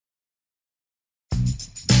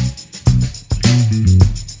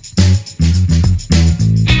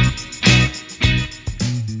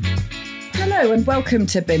Hello and welcome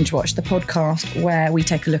to Binge Watch, the podcast where we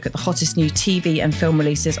take a look at the hottest new TV and film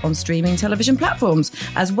releases on streaming television platforms,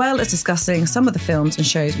 as well as discussing some of the films and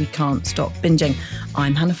shows we can't stop binging.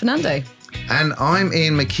 I'm Hannah Fernando. And I'm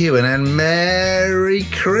Ian McEwen, and Merry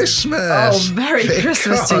Christmas! Oh, Merry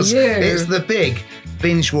Christmas to you! It's the big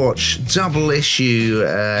Binge Watch double issue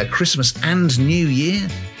Christmas and New Year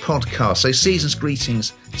podcast. So season's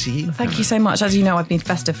greetings to you. Thank you so much. As you know, I've been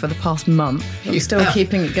festive for the past month. I'm still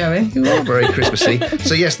keeping it going. You are very Christmassy.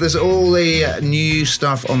 So yes, there's all the new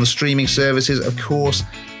stuff on the streaming services. Of course,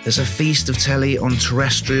 there's a feast of telly on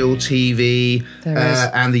terrestrial TV.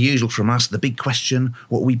 And the usual from us, the big question,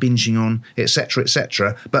 what are we binging on, etc.,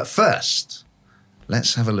 etc. But first,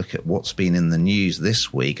 let's have a look at what's been in the news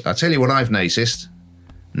this week. I'll tell you what I've noticed.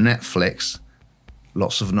 Netflix,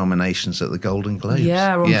 lots of nominations at the Golden Globes.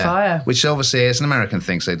 Yeah, we're on fire. Which obviously is an American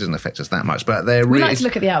thing, so it doesn't affect us that much. But they're we really... like to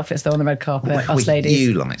look at the outfits, though, on the red carpet, us ladies.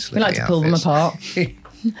 You like to look We like to pull them apart.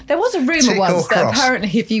 There was a rumour once that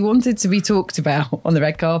apparently if you wanted to be talked about on the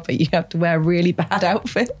red carpet, you have to wear a really bad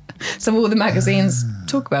outfit. So all the magazines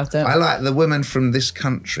talk about it. I like The Woman from This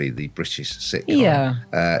Country, the British sitcom.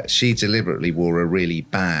 Yeah. She deliberately wore a really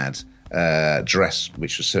bad dress,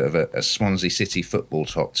 which was sort of a Swansea City football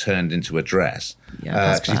top turned into a dress.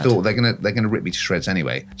 Yeah, she thought they're gonna rip me to shreds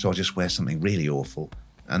anyway, so I'll just wear something really awful,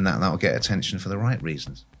 and that'll get attention for the right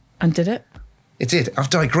reasons. And did it? It did. I've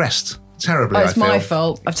digressed terribly. It's my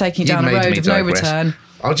fault. I've taken you down a road of no return.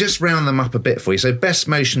 I'll just round them up a bit for you. So, Best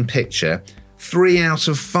Motion Picture, 3 out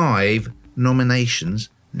of 5 nominations,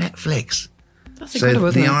 Netflix. That's incredible,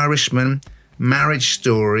 isn't it? The Irishman, Marriage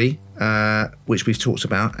Story, which we've talked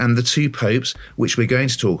about, and The Two Popes, which we're going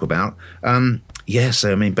to talk about.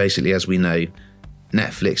 So, I mean, basically, as we know,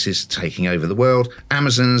 Netflix is taking over the world.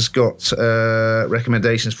 Amazon's got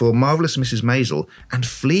recommendations for Marvellous Mrs. Maisel and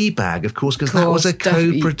Fleabag, of course, because that was a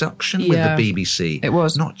co-production with the BBC. It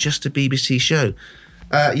was. Not just a BBC show.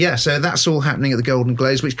 So that's all happening at the Golden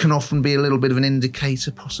Globes, which can often be a little bit of an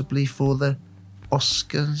indicator, possibly, for the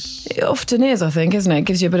Oscars. It often is, I think, isn't it? It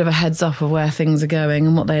gives you a bit of a heads up of where things are going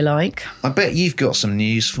and what they like. I bet you've got some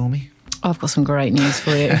news for me. I've got some great news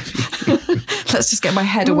for you. Let's just get my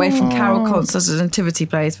head away from Carol Constance and Nativity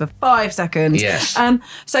Plays for 5 seconds. Yes.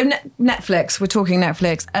 So Netflix, we're talking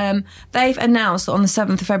Netflix. They've announced that on the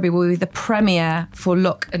 7th of February will be the premiere for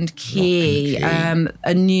Lock and Key,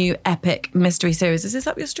 a new epic mystery series. Is this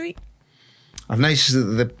up your street? I've noticed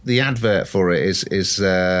that the advert for it is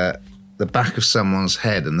the back of someone's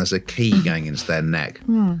head, and there's a key going into their neck.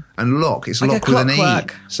 And Lock, it's like Lock with an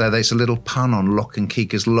E. So there's a little pun on Lock and Key,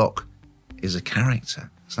 because Lock is a character.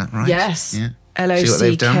 Is that right? Yes. Yeah.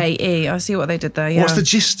 L-O-C-K-E. I see what they did there, yeah. What's the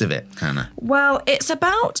gist of it, Hannah? Well, it's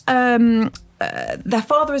about their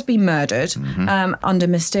father has been murdered under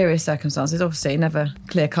mysterious circumstances. Obviously, never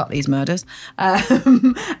clear-cut these murders.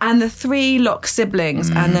 And the 3 Lock siblings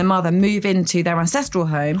and their mother move into their ancestral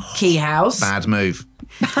home, Key House. Bad move.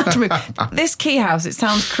 This Key House, it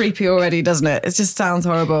sounds creepy already, doesn't it? It just sounds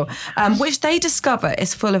horrible. Which they discover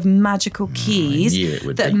is full of magical keys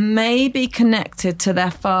that may be connected to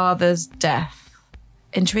their father's death.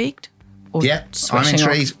 Intrigued? Yeah, I'm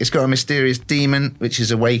intrigued. It's got a mysterious demon which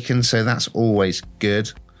is awakened, so that's always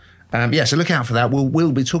good. So look out for that.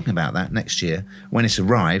 We'll be talking about that next year when it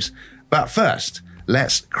arrives. But first,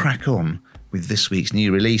 let's crack on with this week's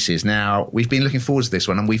new releases. Now, we've been looking forward to this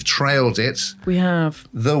one, and we've trailed it. We have.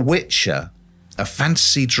 The Witcher, a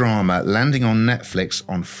fantasy drama landing on Netflix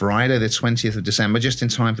on Friday the 20th of December, just in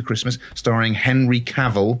time for Christmas, starring Henry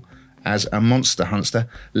Cavill as a monster hunter.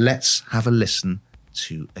 Let's have a listen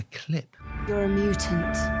to a clip. You're a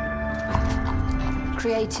mutant,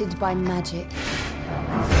 created by magic,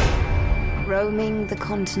 roaming the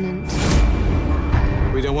continent.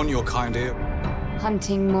 We don't want your kind here.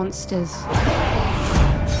 Hunting monsters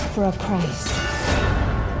for a price.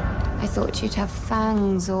 I thought you'd have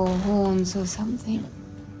fangs or horns or something.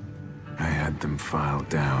 I had them filed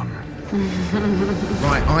down.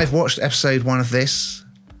 Right, I've watched episode 1 of this.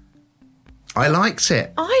 I liked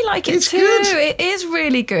it. I like it too. Good. It is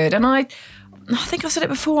really good, and I think I said it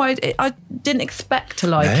before. I didn't expect to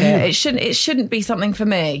like it. It shouldn't be something for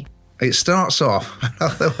me. It starts off. I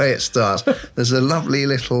love the way it starts. There's a lovely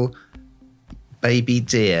little baby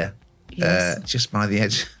deer just by the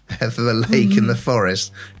edge of the lake in the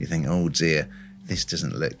forest. You think, oh dear, this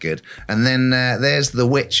doesn't look good. And then there's the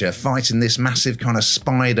Witcher fighting this massive kind of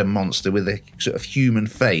spider monster with a sort of human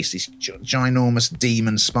face, this ginormous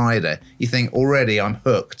demon spider. You think, already I'm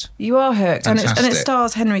hooked. You are hooked. And Fantastic. it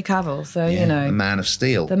stars Henry Cavill, so, you know. The Man of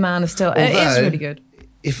Steel. The Man of Steel. Although, it is really good.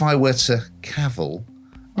 If I were to cavil,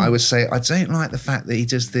 I would say I don't like the fact that he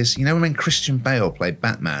does this. You know when Christian Bale played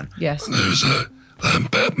Batman? Yes. I'm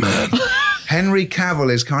Batman. Henry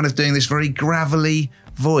Cavill is kind of doing this very gravelly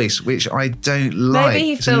voice, which I don't like. Maybe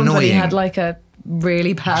he It's filmed when he annoying. had like a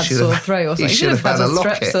really bad sore throat or something. He should have had a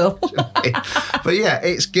locket. Strepsil. But yeah,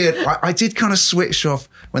 it's good. I did kind of switch off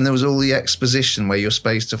when there was all the exposition where you're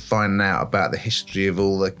supposed to find out about the history of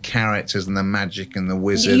all the characters and the magic and the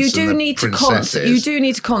wizards You and do the need to princesses. you do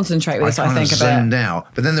need to concentrate with this, I kind think, of a bit. zoned out.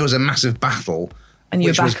 But then there was a massive battle, And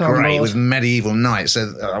you're which was back on great. board. It was medieval knights,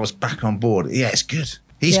 so I was back on board. Yeah, it's good.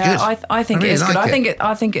 He's good. I think really it is good. like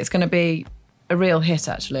I think it's going to be a real hit,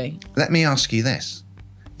 actually. Let me ask you this.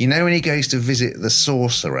 You know when he goes to visit the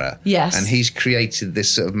sorcerer? Yes. And he's created this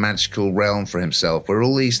sort of magical realm for himself where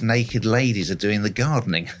all these naked ladies are doing the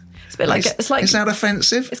gardening. It's a bit like Is that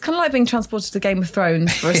offensive? it's kind of like being transported to Game of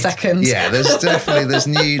Thrones for a second. Yeah, there's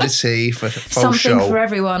nudity for full Something show. for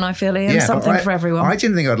everyone, I feel, Ian. Something for everyone. I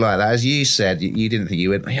didn't think I'd like that. As you said, you didn't think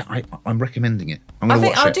you would. Yeah, I'm recommending it. I'm going to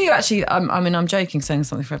watch it. I do actually. I'm joking, saying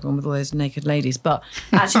something for everyone with all those naked ladies, but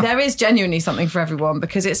actually, there is genuinely something for everyone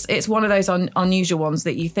because it's one of those unusual ones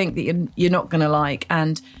that you think that you're not going to like,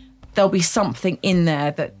 and there'll be something in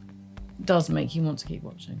there that does make you want to keep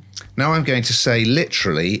watching. Now I'm going to say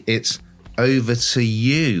literally, it's over to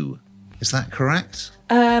you. Is that correct?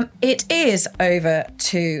 It is over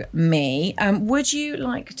to me. Would you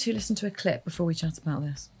like to listen to a clip before we chat about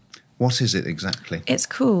this? What is it exactly? It's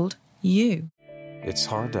called You. It's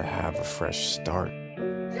hard to have a fresh start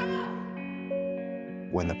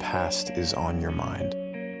when the past is on your mind.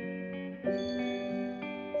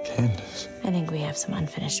 Candace. I think we have some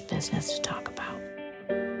unfinished business to talk about.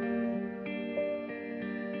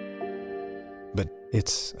 But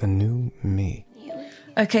it's a new me.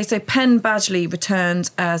 Okay, so Penn Badgley returns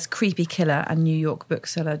as creepy killer and New York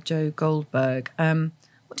bookseller Joe Goldberg.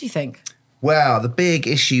 What do you think? Well, the big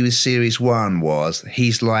issue with series 1 was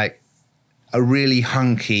he's like a really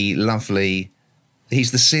hunky, lovely...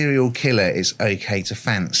 He's the serial killer it's okay to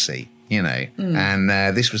fancy, you know. And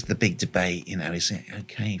this was the big debate, you know, is it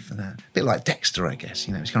okay for that? A bit like Dexter, I guess,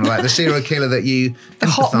 you know. It's kind of like the serial killer that you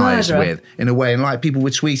hot empathise murderer. with, in a way. And like people were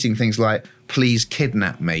tweeting things like, please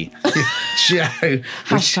kidnap me, Joe.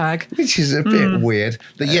 Hashtag. Which is a bit weird.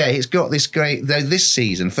 But yeah, it's got this great... Though this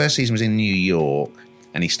season, first season was in New York,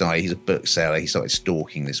 and he's a bookseller. He started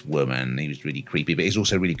stalking this woman. He was really creepy, but he's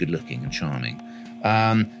also really good looking and charming.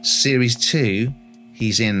 Series 2,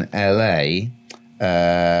 he's in LA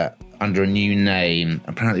under a new name.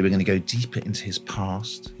 Apparently, we're going to go deeper into his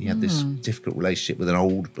past. He had this difficult relationship with an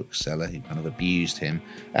old bookseller who kind of abused him.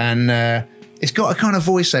 And it's got a kind of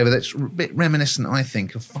voiceover that's a bit reminiscent, I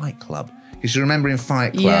think, of Fight Club. Because you remember in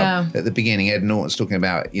Fight Club, at the beginning, Ed Norton's talking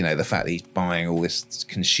about, you know, the fact that he's buying all this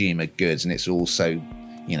consumer goods and it's also,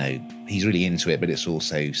 you know, he's really into it, but it's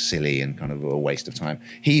also silly and kind of a waste of time.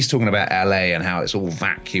 He's talking about LA and how it's all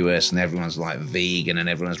vacuous and everyone's like vegan and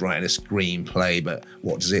everyone's writing a screenplay, but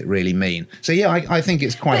what does it really mean? So yeah, I think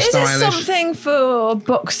it's quite stylish. Is it something for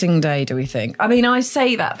Boxing Day, do we think? I mean, I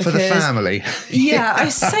say that because... For the family. Yeah, I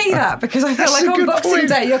say that because I feel That's like a on good Boxing point.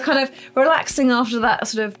 Day, you're kind of relaxing after that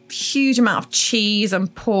sort of huge amount of cheese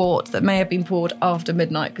and port that may have been poured after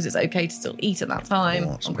midnight because it's okay to still eat at that time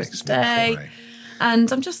What on makes Christmas me Day. cry?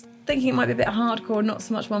 And I'm just thinking it might be a bit hardcore, not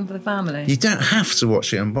so much one for the family. You don't have to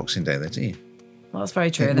watch it on Boxing Day, though, do you? Well, that's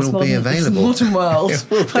very true. It in this will be modern, this available. modern world. It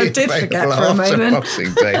will be I did forget available for a after moment.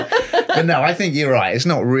 Boxing Day. But no, I think you're right. It's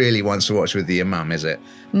not really one to watch with your mum, is it?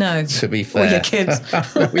 No. To be fair. Or your kids.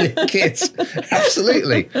 With your kids.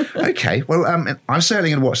 Absolutely. Okay. Well, I'm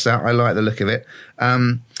certainly going to watch that. I like the look of it.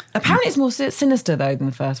 Apparently it's more sinister, though, than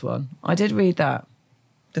the first one. I did read that.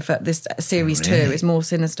 This series 2 is more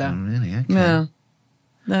sinister. Really? Okay. Yeah.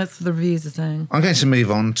 That's what the reviews are saying. I'm going to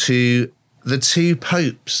move on to The Two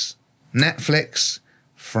Popes. Netflix,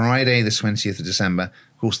 Friday the 20th of December.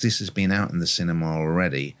 Of course, this has been out in the cinema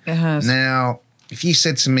already. It has. Now, if you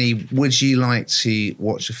said to me, would you like to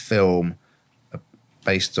watch a film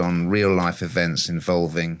based on real-life events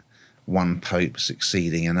involving one pope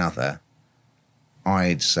succeeding another,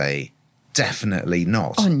 I'd say definitely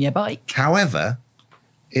not. On your bike. However,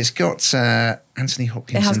 it's got Anthony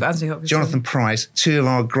Hopkins It has and got Anthony Hopkins. Jonathan Pryce, two of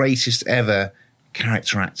our greatest ever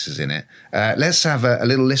character actors in it. Let's have a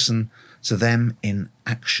little listen to them in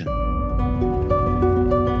action.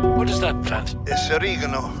 What is that plant? It's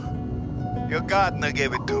oregano. Your gardener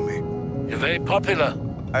gave it to me. You're very popular.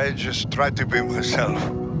 I just tried to be myself.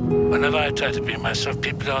 Whenever I try to be myself,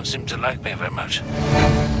 people don't seem to like me very much.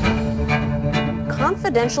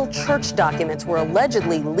 Confidential church documents were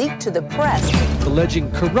allegedly leaked to the press,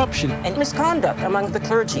 alleging corruption and misconduct among the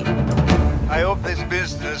clergy. I hope this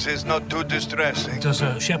business is not too distressing. Does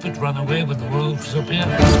a shepherd run away with the wolves up here?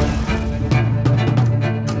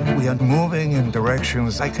 We are moving in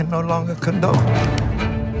directions I can no longer condone.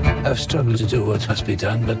 I've struggled to do what must be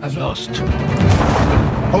done, but I've lost.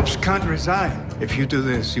 Hopes can't resign. If you do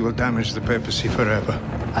this, you will damage the papacy forever.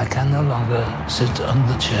 I can no longer sit on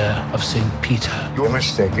the chair of St. Peter. You're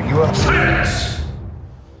mistaken. You are... Silence!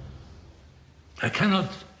 I cannot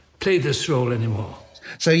play this role anymore.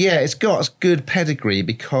 So yeah, it's got a good pedigree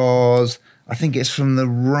because I think it's from the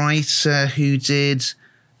writer who did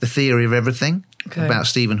The Theory of Everything about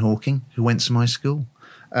Stephen Hawking, who went to my school.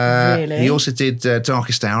 Really? He also did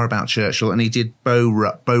Darkest Hour about Churchill, and he did Bo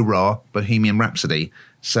Ra, Bohemian Rhapsody.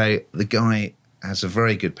 So the guy has a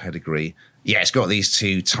very good pedigree. Yeah, it's got these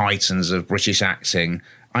two titans of British acting.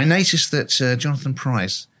 I noticed that Jonathan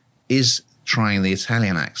Pryce is trying the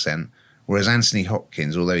Italian accent, whereas Anthony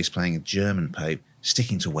Hopkins, although he's playing a German Pope,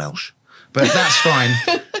 sticking to Welsh. But that's fine.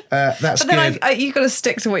 That's but then good. you've got to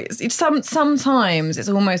stick to it. Sometimes it's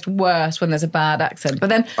almost worse when there's a bad accent. But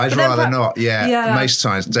then I'd rather not. Yeah, most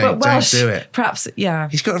times don't do it. Perhaps, yeah.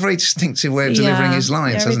 He's got a very distinctive way of delivering his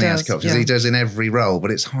lines, hasn't he? Does, Ascot, as he does in every role,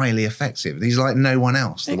 but it's highly effective. He's like no one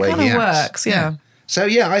else. The way he acts works. Yeah. So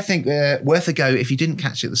yeah, I think worth a go if you didn't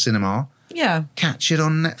catch it at the cinema. Yeah, catch it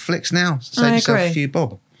on Netflix now. Save yourself a few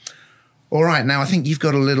bob. All right, now I think you've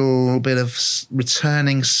got a little bit of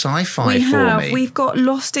returning sci-fi for me. We've got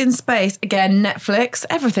Lost in Space. Again, Netflix.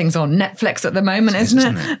 Everything's on Netflix at the moment, isn't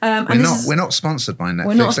it? We're not sponsored by Netflix.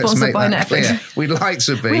 We're not sponsored by Netflix. Clear. We'd like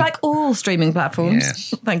to be. We like all streaming platforms.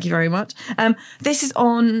 Yes. Thank you very much. This is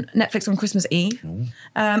on Netflix on Christmas Eve.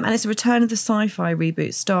 And it's a return of the sci-fi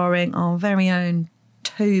reboot starring our very own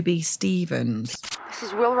Toby Stevens. This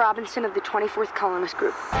is Will Robinson of the 24th Colonist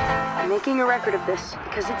Group. I'm making a record of this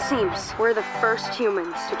because it seems we're the first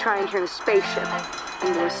humans to try and turn a spaceship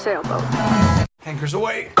into a sailboat. Anchors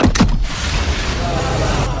away.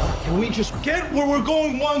 Can we just get where we're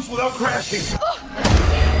going once without crashing?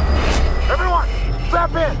 Everyone, strap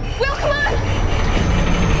in. Will, come on!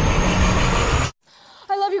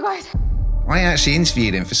 I love you guys. I actually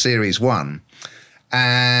interviewed him for Series 1,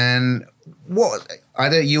 and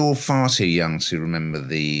you're far too young to remember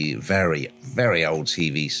the very, very old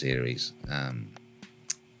TV series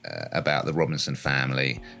about the Robinson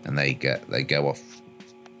family, and they go off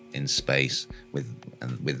in space with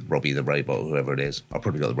Robbie the robot, or whoever it is. I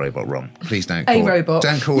probably got the robot wrong. Please don't call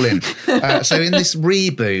Don't call in. So in this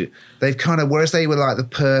reboot, they've whereas they were like the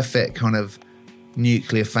perfect kind of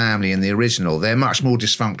nuclear family in the original, they're much more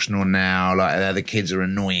dysfunctional now. Like the kids are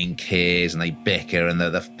annoying kids and they bicker, and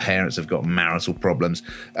the parents have got marital problems,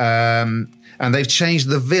 and they've changed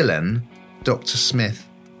the villain, Dr. Smith,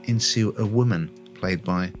 into a woman played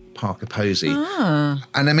by Parker Posey. And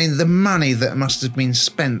I mean, the money that must have been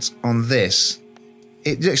spent on this,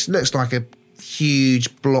 it just looks like a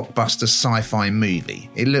huge blockbuster sci-fi movie.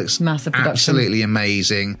 It looks massive production, absolutely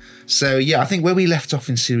amazing. So yeah, I think where we left off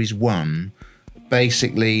in Series 1,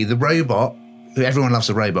 basically, the robot, who everyone loves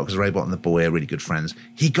the robot because the robot and the boy are really good friends,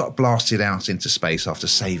 he got blasted out into space after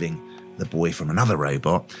saving the boy from another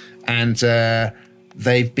robot. And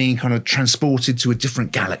they've been kind of transported to a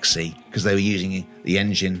different galaxy because they were using the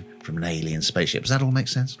engine from an alien spaceship. Does that all make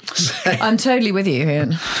sense? I'm totally with you,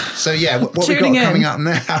 Ian. So yeah, what we've got coming up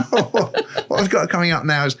now, what we've got coming up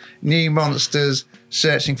now is new monsters,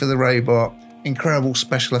 searching for the robot, incredible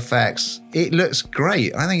special effects. It looks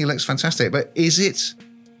great. I think it looks fantastic. But is it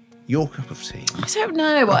your cup of tea? I don't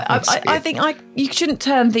know. I think you shouldn't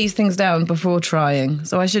turn these things down before trying.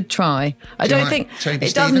 So I should try. I don't think Toby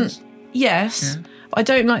it Stevens? doesn't. Yes, yeah. I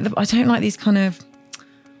don't like these kind of.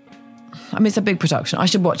 I mean, it's a big production. I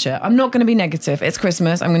should watch it. I'm not going to be negative. It's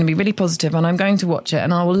Christmas. I'm going to be really positive, and I'm going to watch it,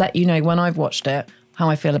 and I will let you know when I've watched it how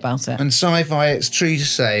I feel about it. And sci-fi, it's true to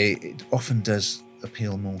say, it often does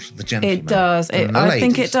appeal more to the gentleman. It does. I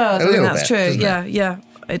think it does. I think that's true. Yeah,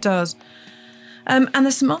 it does. And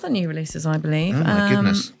there's some other new releases, I believe. Oh, my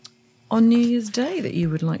goodness. On New Year's Day that you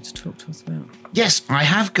would like to talk to us about. Yes, I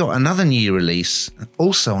have got another new release,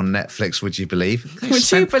 also on Netflix, would you believe?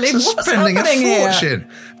 Would you believe? What's spending happening a fortune.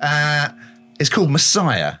 It's called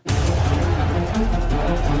Messiah.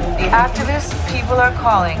 The activist people are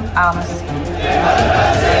calling Al-Masih.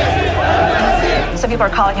 Some people are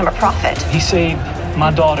calling him a prophet. He saved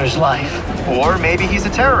my daughter's life. Or maybe he's a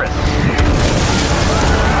terrorist.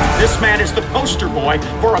 This man is the poster boy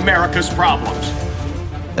for America's problems.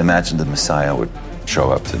 Imagine the Messiah would show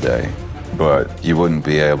up today, but you wouldn't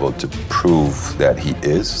be able to prove that he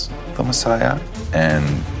is the Messiah,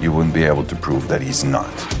 and you wouldn't be able to prove that he's not.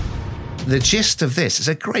 The gist of this is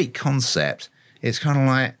a great concept. It's kind of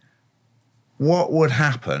like, what would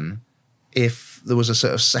happen if there was a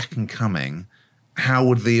sort of second coming, how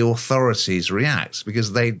would the authorities react?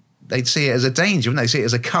 Because they'd see it as a danger, wouldn't they? See it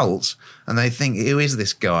as a cult, and they think, who is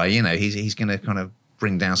this guy? You know, he's going to kind of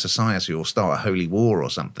bring down society or start a holy war or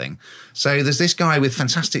something. So there's this guy with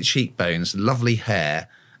fantastic cheekbones, lovely hair.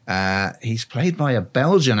 He's played by a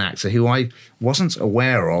Belgian actor who I wasn't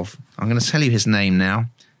aware of. I'm going to tell you his name now.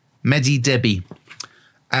 Mehdi Debi.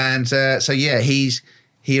 And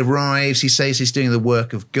he arrives, he says he's doing the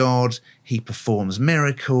work of God, he performs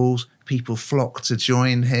miracles, people flock to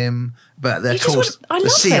join him, but of course the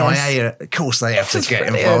CIA, of course they have to get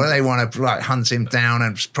involved. They want to hunt him down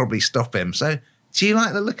and probably stop him. So do you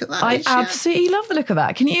like the look of that? I absolutely love the look of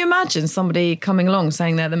that. Can you imagine somebody coming along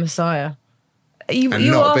saying they're the Messiah? You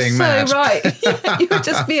are so mad. Right. You would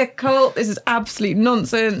just be a cult. This is absolute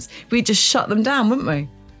nonsense. We'd just shut them down, wouldn't we?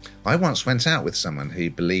 I once went out with someone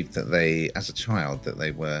who believed that as a child, that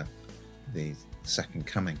they were the second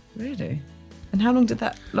coming. Really? And how long did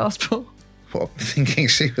that last for? What, thinking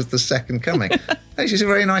she was the second coming? Hey, she's a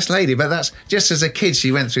very nice lady, but that's just as a kid,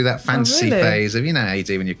 she went through that fantasy phase of, you know how you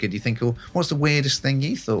do when you're a kid. You think, oh, what's the weirdest thing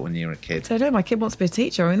you thought when you were a kid? I don't know, my kid wants to be a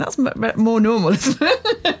teacher. I mean, that's more normal, isn't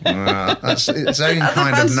it? That's its own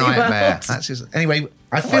kind of nightmare. Anyway,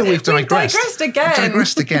 I feel we've digressed. We've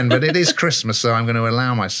digressed again, but it is Christmas, so I'm going to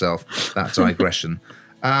allow myself that digression.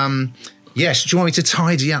 Yes, do you want me to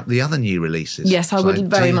tidy up the other new releases? Yes, I would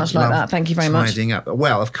very much like that. Thank you very much. Tidying up.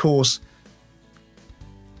 Well, of course,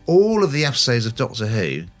 all of the episodes of Doctor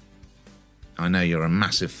Who, I know you're a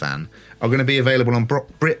massive fan, are going to be available on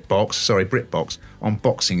BritBox on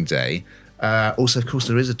Boxing Day. Also, of course,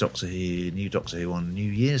 there is a new Doctor Who on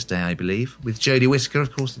New Year's Day, I believe, with Jodie Whittaker,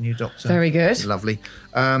 of course, the new Doctor. Very good. Lovely.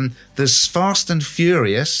 There's Fast and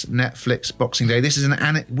Furious, Netflix Boxing Day. This is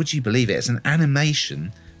would you believe it? It's an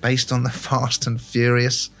animation based on the Fast and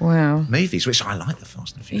Furious movies, which I like the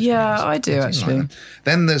Fast and Furious movies. I do actually. Like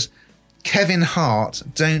then there's Kevin Hart,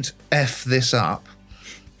 Don't F This Up.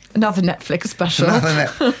 Another Netflix special.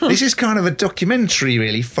 This is kind of a documentary,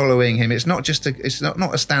 really, following him. It's not just it's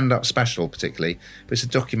not a stand-up special particularly, but it's a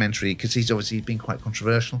documentary because he's obviously been quite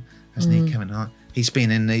controversial, hasn't he, Kevin Hart? He's in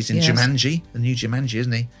Jumanji, the new Jumanji,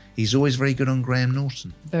 isn't he? He's always very good on Graham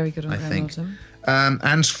Norton. Very good on Graham Norton.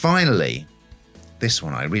 And finally, this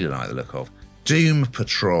one I really like the look of, Doom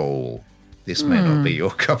Patrol. This may not be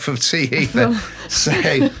your cup of tea either. So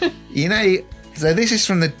this is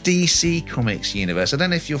from the DC Comics universe. I don't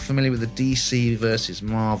know if you're familiar with the DC versus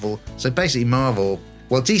Marvel. So basically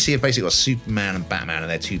DC have basically got Superman and Batman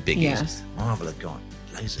and they're two biggies. Yes. Marvel have got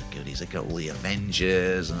loads of goodies. They've got all the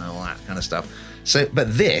Avengers and all that kind of stuff. So,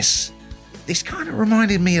 but this kind of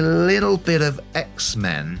reminded me a little bit of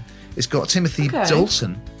X-Men. It's got Timothy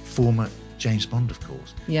Dalton, former James Bond, of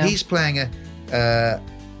course. Yeah. He's playing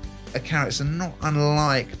a character not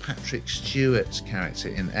unlike Patrick Stewart's character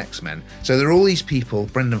in X-Men. So there are all these people,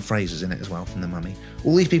 Brendan Fraser's in it as well from The Mummy,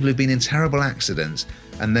 all these people who've been in terrible accidents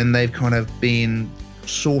and then they've kind of been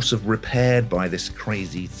sort of repaired by this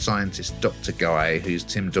crazy scientist doctor guy who's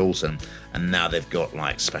Tim Dalton, and now they've got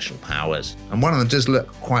like special powers. And one of them does look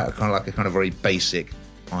quite a kind of very basic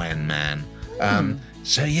Iron Man.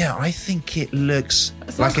 So yeah, I think it looks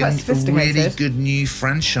like a really good new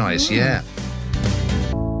franchise, yeah.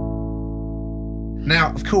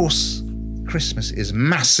 Now, of course, Christmas is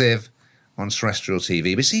massive on terrestrial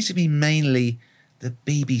TV, but it seems to be mainly the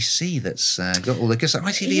BBC that's got all the... Because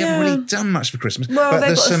ITV haven't really done much for Christmas. Well,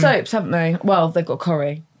 they've got the soaps, haven't they? Well, they've got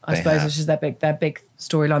Corrie, I suppose, which is their big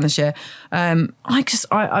storyline this year. I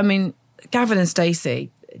mean, Gavin and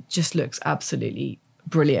Stacey just looks absolutely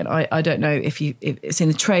brilliant. I don't know if it's in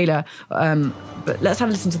the trailer, but let's have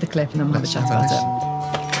a listen to the clip and then we'll have a chat about it.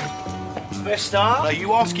 Krista, are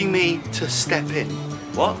you asking me to step in?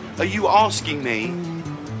 What? Are you asking me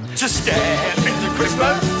to step into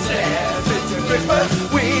Christmas? Step into Christmas.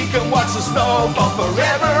 We can watch the snow fall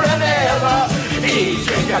forever and ever. Eat,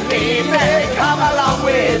 drink and leave me. Come along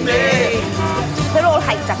with me. They're all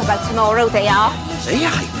hyped up about tomorrow, they are. They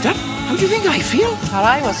hyped up? How do you think I feel? Well,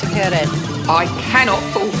 I was scared. I cannot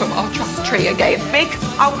fall from our trust tree again. Big,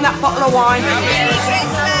 open that bottle of wine.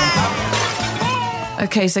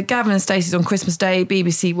 Okay, so Gavin and Stacey's on Christmas Day,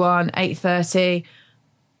 BBC One, 8:30.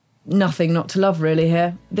 Nothing not to love really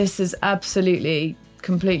here. This is absolutely,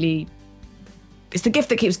 completely... It's the gift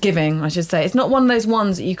that keeps giving, I should say. It's not one of those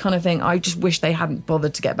ones that you kind of think, I just wish they hadn't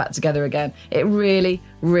bothered to get back together again. It really,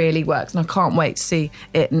 really works, and I can't wait to see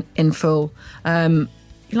it in full. You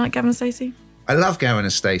like Gavin and Stacey? I love Gavin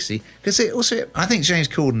and Stacey, because I think James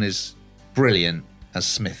Corden is brilliant. as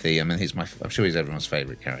Smithy. I mean, I'm sure he's everyone's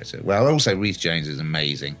favourite character. Well, also Rhys Jones is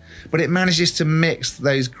amazing, but it manages to mix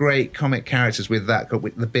those great comic characters with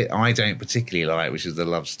the bit I don't particularly like, which is the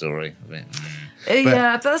love story of it.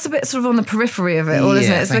 Yeah, that's a bit sort of on the periphery of it all,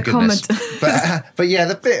 isn't it? It's the comment. but yeah,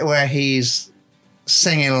 the bit where he's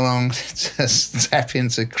singing along to Step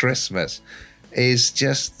Into Christmas is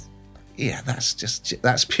just. Yeah,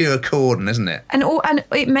 that's pure Corden, isn't it? And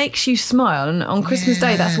it makes you smile. And on Christmas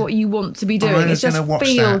Day, that's what you want to be doing. It's just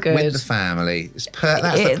feel good with the family.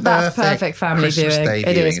 That's perfect family Christmas viewing.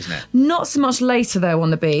 Day viewing, isn't it? Not so much later though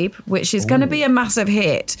on the Beeb, which is going to be a massive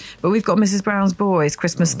hit. But we've got Mrs. Brown's Boys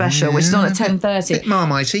Christmas special, which is on at 10:30. Bit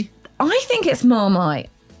Marmitey. I think it's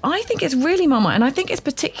Marmite. I think it's really Marmite, and I think it's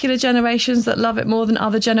particular generations that love it more than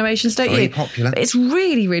other generations, don't you? Very popular. But it's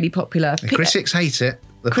really, really popular. The critics hate it.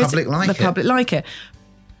 The public like it.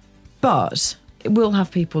 But it will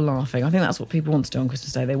have people laughing. I think that's what people want to do on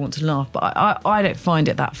Christmas Day. They want to laugh. But I don't find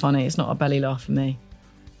it that funny. It's not a belly laugh for me.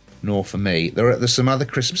 Nor for me. There's some other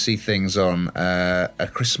Christmassy things on. A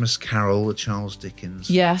Christmas Carol, the Charles Dickens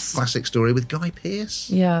classic story with Guy Pearce.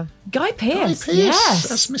 Yeah. Guy Pearce. Yes.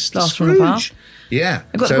 That's Mr. Scrooge. Yeah.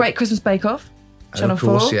 I've got the Great Christmas Bake Off. Channel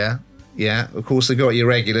 4. Of course, yeah. Yeah, of course, they've got your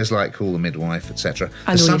regulars like Call the Midwife, etc.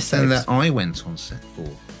 There's something that I went on set for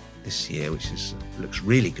this year, which looks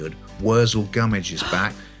really good. Wurzel Gummidge is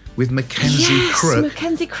back with Mackenzie Crook.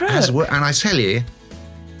 Mackenzie Crook. And I tell you,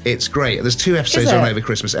 it's great. There's 2 episodes on over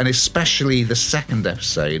Christmas, and especially the second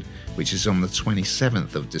episode, which is on the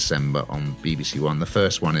 27th of December on BBC One. The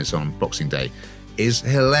first one is on Boxing Day. Is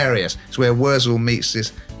hilarious. It's where Wurzel meets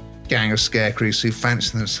this gang of scarecrows who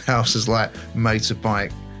fancy themselves as like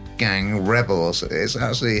motorbike gang rebels. It's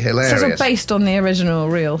absolutely hilarious. So it's based on the original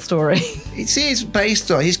real story. It is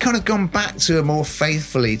based on. He's kind of gone back to more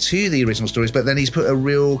faithfully to the original stories, but then he's put a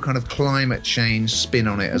real kind of climate change spin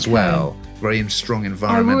on it as well. Very strong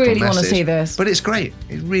environmental message. I really want to see this. But it's great.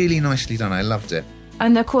 It's really nicely done. I loved it.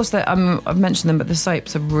 And of course, I've mentioned them, but the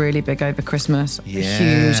soaps are really big over Christmas. Yeah,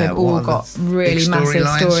 huge. They've all got really massive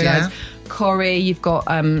storylines. Yeah. Corrie, you've got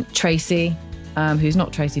Tracy. Who's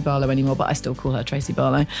not Tracy Barlow anymore, but I still call her Tracy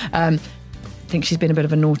Barlow. I think she's been a bit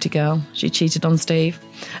of a naughty girl. She cheated on Steve.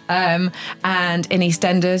 And in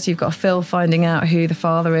EastEnders, you've got Phil finding out who the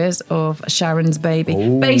father is of Sharon's baby.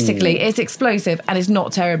 Ooh. Basically, it's explosive and it's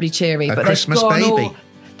not terribly cheery. But Christmas baby.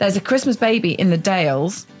 There's a Christmas baby in the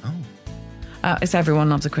Dales. Oh. It's everyone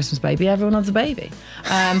loves a Christmas baby. Everyone loves a baby.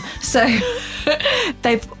 So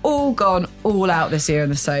they've all gone all out this year in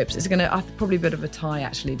the soaps. It's going to probably a bit of a tie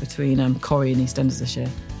actually between Corrie and EastEnders this year.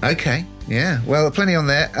 Okay, yeah. Well, plenty on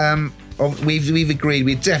there. We've agreed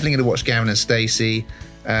we're definitely going to watch Gavin and Stacey.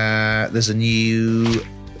 There's a new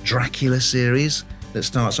Dracula series that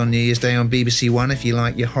starts on New Year's Day on BBC One if you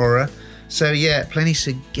like your horror. So yeah, plenty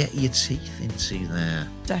to get your teeth into there.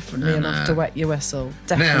 Definitely enough to wet your whistle.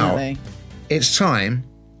 Definitely. Now, it's time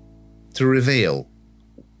to reveal.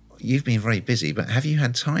 You've been very busy, but have you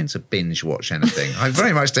had time to binge watch anything? I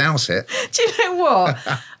very much doubt it. Do you know what?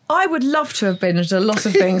 I would love to have binged a lot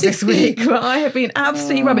of things this week, but I have been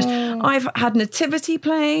absolutely rubbish. I've had nativity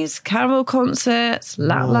plays, carol concerts,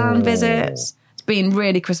 Lapland visits. It's been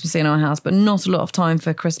really Christmassy in our house, but not a lot of time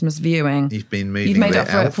for Christmas viewing. You've been moving. You've made up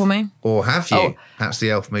for it for me. Or have you? Oh, perhaps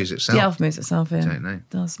the elf moves itself. The elf moves itself, yeah. I don't know.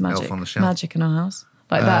 Does magic. Elf on the shelf. Magic in our house.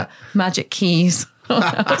 Like that. Magic keys.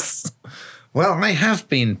 Well, I have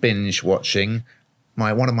been binge watching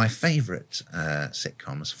one of my favourite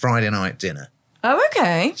sitcoms, Friday Night Dinner. Oh,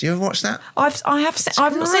 okay. Do you ever watch that? I've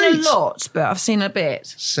not seen a lot, but I've seen a bit.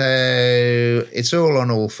 So it's all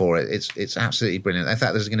on All For It. It's absolutely brilliant. In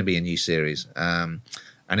fact, there's going to be a new series, and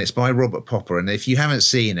it's by Robert Popper. And if you haven't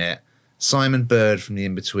seen it, Simon Bird from The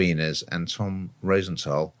Inbetweeners and Tom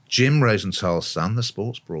Rosenthal, Jim Rosenthal's son, the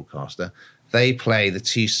sports broadcaster, they play the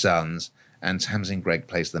two sons, and Tamsin Greig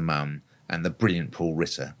plays the mum, and the brilliant Paul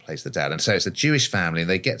Ritter plays the dad. And so it's a Jewish family, and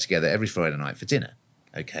they get together every Friday night for dinner.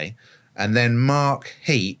 Okay. And then Mark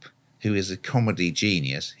Heap, who is a comedy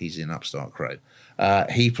genius, he's in Upstart Crow,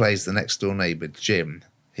 he plays the next door neighbour, Jim,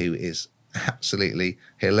 who is absolutely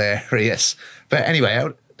hilarious. But anyway, I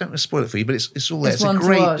don't want to spoil it for you, but it's all there.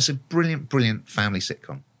 It's a brilliant, brilliant family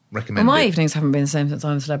sitcom. Recommend it. My it. evenings haven't been the same since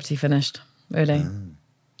I'm a Celebrity finished, really.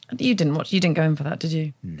 You didn't go in for that, did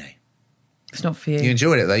you? No. It's not for you. You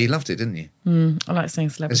enjoyed it, though. You loved it, didn't you? I like seeing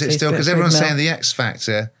celebrities. Is it still? Because everyone's saying The X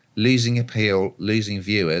Factor, losing appeal, losing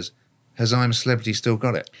viewers. Has I'm a Celebrity still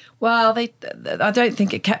got it? Well, I don't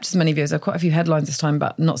think it kept as many viewers. There are quite a few headlines this time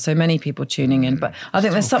about not so many people tuning in. But I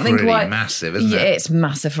think there's something quite massive, isn't it? Yeah, it's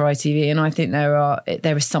massive for ITV, and I think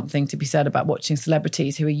there is something to be said about watching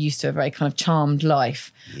celebrities who are used to a very kind of charmed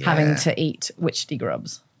life having to eat witchetty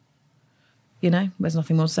grubs. there's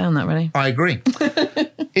nothing more to say on that, really. I agree.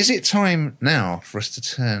 Is it time now for us to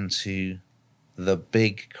turn to the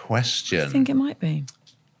big question? I think it might be.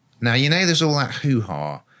 Now, there's all that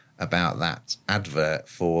hoo-ha about that advert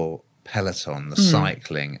for Peloton, the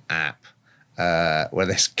cycling app, where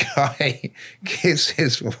this guy gives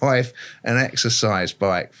his wife an exercise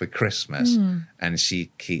bike for Christmas, and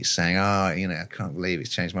she keeps saying, I can't believe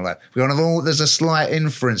it's changed my life. There's a slight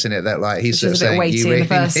inference in it that, like, he's sort of saying, weighty in the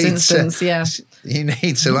first instance, you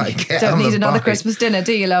need to, like, get Don't on the need another bike. Christmas dinner,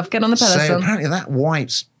 do you, love? Get on the Peloton. So apparently that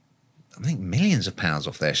wipes, I think, millions of pounds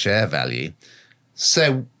off their share value.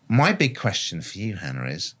 So my big question for you, Hannah,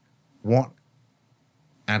 is what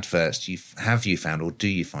adverts have you found or do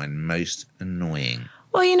you find most annoying?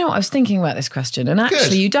 Well, I was thinking about this question, and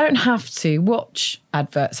actually you don't have to watch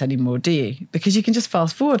adverts anymore, do you? Because you can just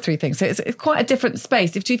fast forward through things. So it's quite a different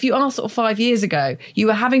space. If you are sort of 5 years ago, you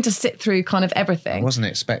were having to sit through kind of everything. I wasn't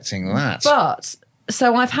expecting that. But,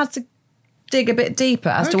 so I've had to dig a bit deeper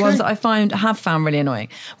as to ones that I have found really annoying,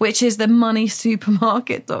 which is the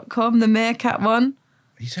moneysupermarket.com, the meerkat one.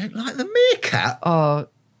 You don't like the meerkat? Oh,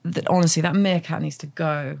 honestly, that meerkat needs to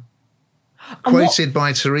go. Quoted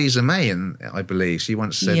by Theresa May, I believe. She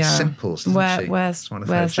once said simples, didn't she? Where's one of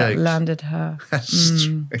that her jokes. landed her?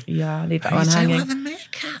 Yeah, leave that one you hanging. Don't like the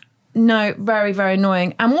meerkat? No, very, very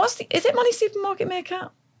annoying. And is it Money Supermarket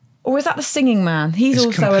Meerkat? Or is that the singing man? He's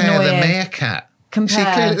also compare annoying. The meerkat. Compare.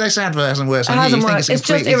 See, clearly this advert hasn't worked on it hasn't you. worked. It's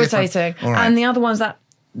just irritating. Right. And the other one's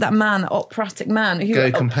that man, that operatic man. Who,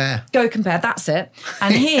 Compare. Go Compare, that's it.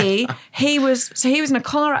 And he was in a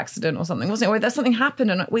car accident or something, wasn't it? Or there's something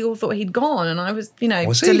happened and we all thought he'd gone, and I was,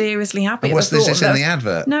 deliriously happy. And was this in the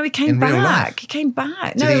advert? No, he came back. Real life? He came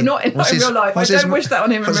back. Not in real life. I don't wish that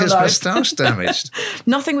on him in real life. Was his moustache damaged?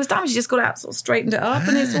 Nothing was damaged. He just got out, sort of straightened it up,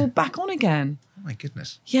 and it's all back on again. Oh my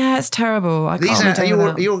goodness. Yeah, it's terrible.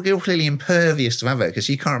 You're clearly impervious to advert because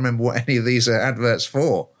you can't remember what any of these are adverts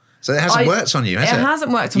for. So it hasn't worked on you, has it? It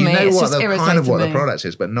hasn't worked on me. You know it's what just irritating kind of what me. the product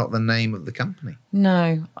is, but not the name of the company.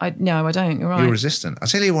 No, I don't. You're right. You're resistant. I'll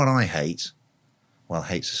tell you what I hate. Well,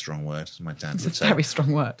 hate's a strong word, as my dad would say. It's a very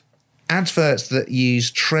strong word. Adverts that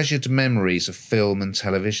use treasured memories of film and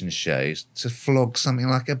television shows to flog something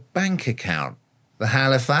like a bank account. The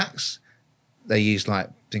Halifax, they use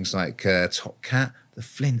things like Top Cat, the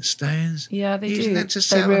Flintstones. Yeah, they using do. Them to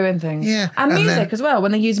sell they ruin things. Yeah. And music as well.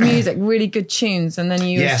 When they use music, really good tunes, and then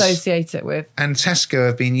you associate it with. And Tesco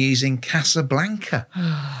have been using Casablanca.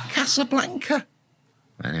 Casablanca.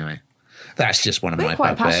 Anyway, that's just one of my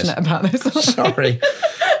quite bugbears. Passionate about this. Sorry.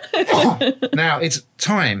 Now it's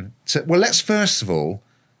time to. Well,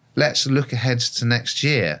 let's look ahead to next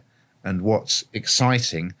year and what's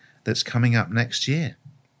exciting that's coming up next year.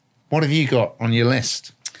 What have you got on your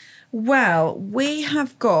list? Well, we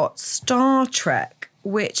have got Star Trek,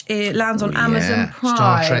 which lands on Amazon Prime.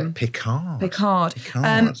 Star Trek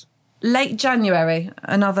Picard. Late January,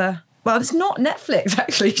 another... Well, it's not Netflix,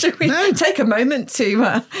 actually. Should we take a moment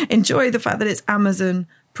to enjoy the fact that it's Amazon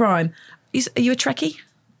Prime? Are you a Trekkie?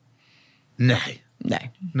 No. No.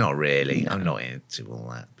 Not really. No. I'm not into all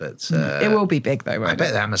that. But it will be big, though, won't I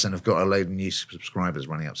bet Amazon have got a load of new subscribers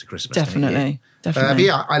running up to Christmas. Definitely. But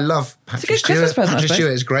yeah, I love Patrick Stewart. Patrick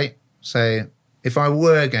Stewart is great. So if I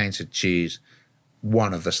were going to choose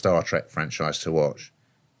one of the Star Trek franchise to watch,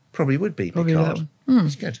 probably would be Picard.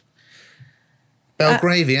 It's good.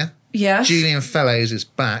 Belgravia. Yes. Julian Fellows is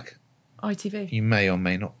back. ITV. You may or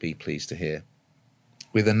may not be pleased to hear.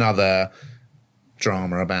 With another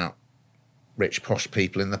drama about rich, posh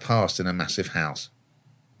people in the past in a massive house.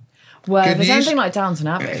 Well, if it's anything like Downton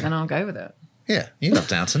Abbey, then I'll go with it. Yeah, you love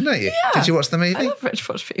Downton, don't you? Yeah. Did you watch the movie? I love rich,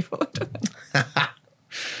 posh people.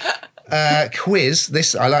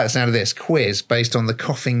 Quiz. I like the sound of this. Quiz based on the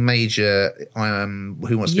Coughing Major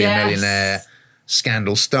Who Wants to Be a Millionaire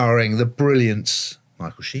scandal starring the brilliant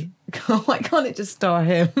Michael Sheen. Why can't it just star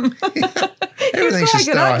him? Everything should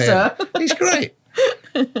star him. He's great.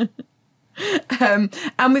 And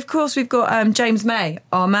of course we've got James May,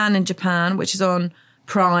 Our Man in Japan, which is on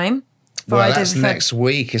Prime. Well, that's next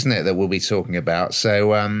week, isn't it, that we'll be talking about. So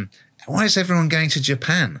why is everyone going to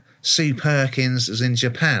Japan? Sue Perkins is in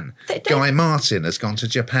Japan. Guy Martin has gone to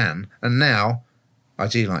Japan. And now, I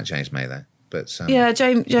do like James May, though. But yeah,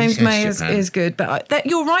 James May is good. But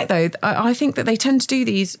you're right, though. I think that they tend to do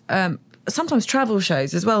these... sometimes travel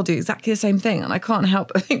shows as well do exactly the same thing, and I can't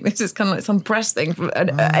help but think this is kind of like some press thing from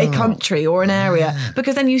a country or an area,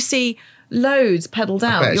 because then you see loads pedalled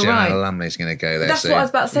out. I bet You're Joanna right. Lumley's going to go there. That's what I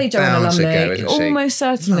was about to say, Joanna Lumley. Almost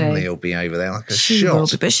certainly. Lumley will be over there like a she shot. Will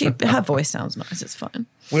be, but her voice sounds nice. It's fine.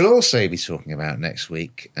 We'll also be talking about next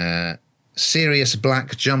week Sirius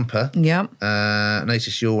Black Jumper. Yeah.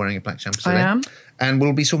 Notice you're wearing a black jumper today. I am. And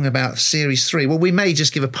we'll be talking about Series 3. Well, we may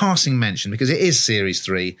just give a passing mention because it is Series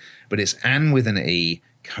 3, but it's Anne with an E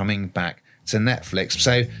coming back to Netflix.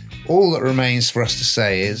 So all that remains for us to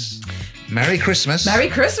say is Merry Christmas. Merry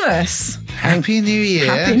Christmas. Happy New Year.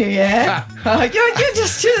 Happy New Year. You're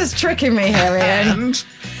just tricking me here, Ian. And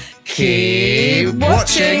keep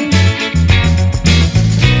watching.